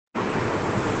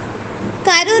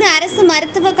அரசு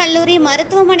மருத்துவக் கல்லூரி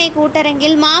மருத்துவமனை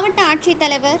கூட்டரங்கில் மாவட்ட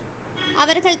ஆட்சித்தலைவர்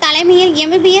அவர்கள் தலைமையில்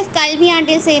MBBS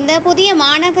கல்வியாண்டில் சேர்ந்த புதிய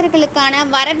மாணவர்களுக்கான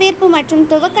வரவேற்பு மற்றும்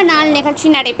துவக்க நாள் நிகழ்ச்சி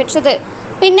நடைபெற்றது.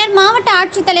 பின்னர் மாவட்ட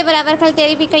ஆட்சித்தலைவர் அவர்கள்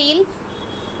தெரிவிக்கையில்,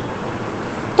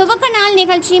 துவக்க நாள்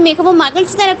நிகழ்ச்சி மிகவும்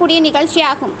மகிழ்ச்சி தரக்கூடிய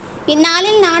நிகழ்ச்சியாகும்.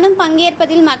 இந்நாளில் நானும்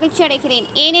பங்கேற்பதில் மகிழ்ச்சி அடைகிறேன்.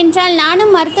 ஏனென்றால்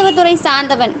நானும் மருத்துவத்துறை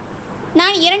சார்ந்தவன்.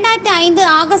 நான் 2005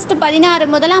 ஆகஸ்ட் 16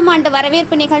 முதலாம் ஆண்டு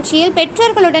வரவேற்பு நிகழ்ச்சியில்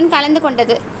பெற்றோர்களுடன் கலந்து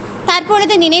கொண்டது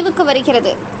தற்பொழுது நினைவுக்கு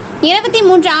வருகிறது.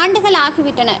 23 ஆண்டுகள்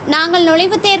ஆகிவிட்டன. நாங்கள்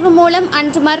நுழைவுத் தேர்வு மூலம்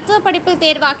அன்று மருத்துவ படிப்பில்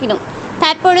தேர்வாக்கினோம்.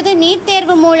 தற்பொழுது நீட்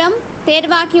தேர்வு மூலம்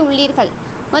தேர்வாக்கி உள்ளீர்கள்.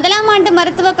 முதலாம் ஆண்டு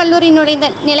மருத்துவக் கல்லூரி நுழைந்த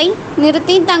நிலை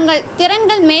நிறுத்தி தங்கள்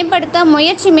திறன்கள் மேம்படுத்த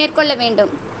முயற்சி மேற்கொள்ள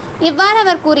வேண்டும். இவ்வாறு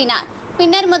அவர் கூறினார்.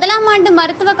 பின்னர் முதலாம் ஆண்டு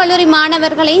மருத்துவக் கல்லூரி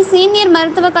மாணவர்களை சீனியர்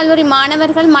மருத்துவக் கல்லூரி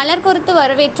மாணவர்கள் மலர் கொடுத்து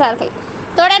வரவேற்றார்கள்.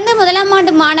 தொடர்ந்து முதலாம்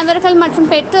ஆண்டு மாணவர்கள் மற்றும்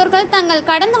பெற்றோர்கள் தங்கள்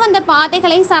கடந்து வந்த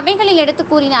பாதைகளை சபைகளில் எடுத்து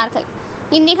கூறினார்கள்.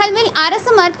 இந்நிகழ்வில்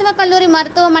அரசு மருத்துவக் கல்லூரி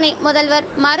மருத்துவமனை முதல்வர்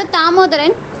மரு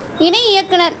தாமோதரன், இணை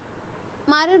இயக்குனர்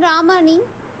மரு Ramamani.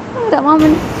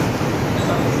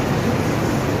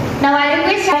 Now I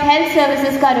request our health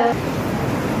services Karur.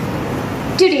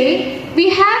 Today we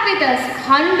have with us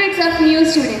hundreds of new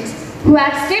students who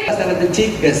have stepped as the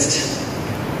chief guest.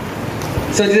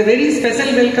 So it is a very special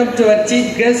welcome to our chief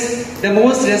guest, the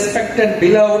most respected and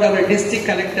beloved our district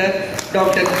collector,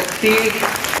 Dr. T.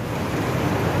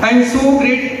 I am so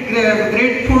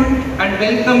grateful and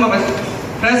welcome our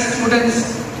fresh students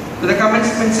to the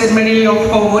commencement ceremony of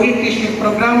our orientation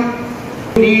program.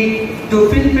 We need to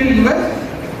fulfill your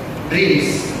dreams,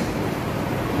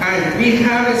 and we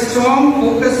have a strong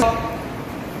focus on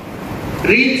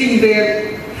reaching their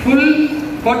full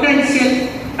potential,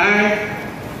 and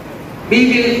we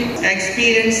will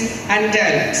experience and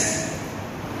talents.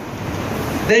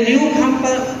 The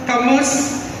newcomers,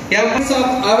 efforts of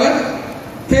our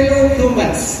fellow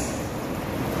humans,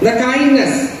 the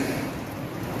kindness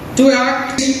to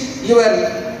act your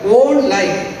own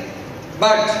life,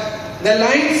 but the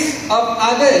lives of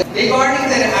others, regarding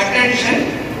their attention,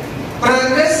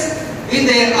 progress with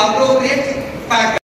their appropriate factor.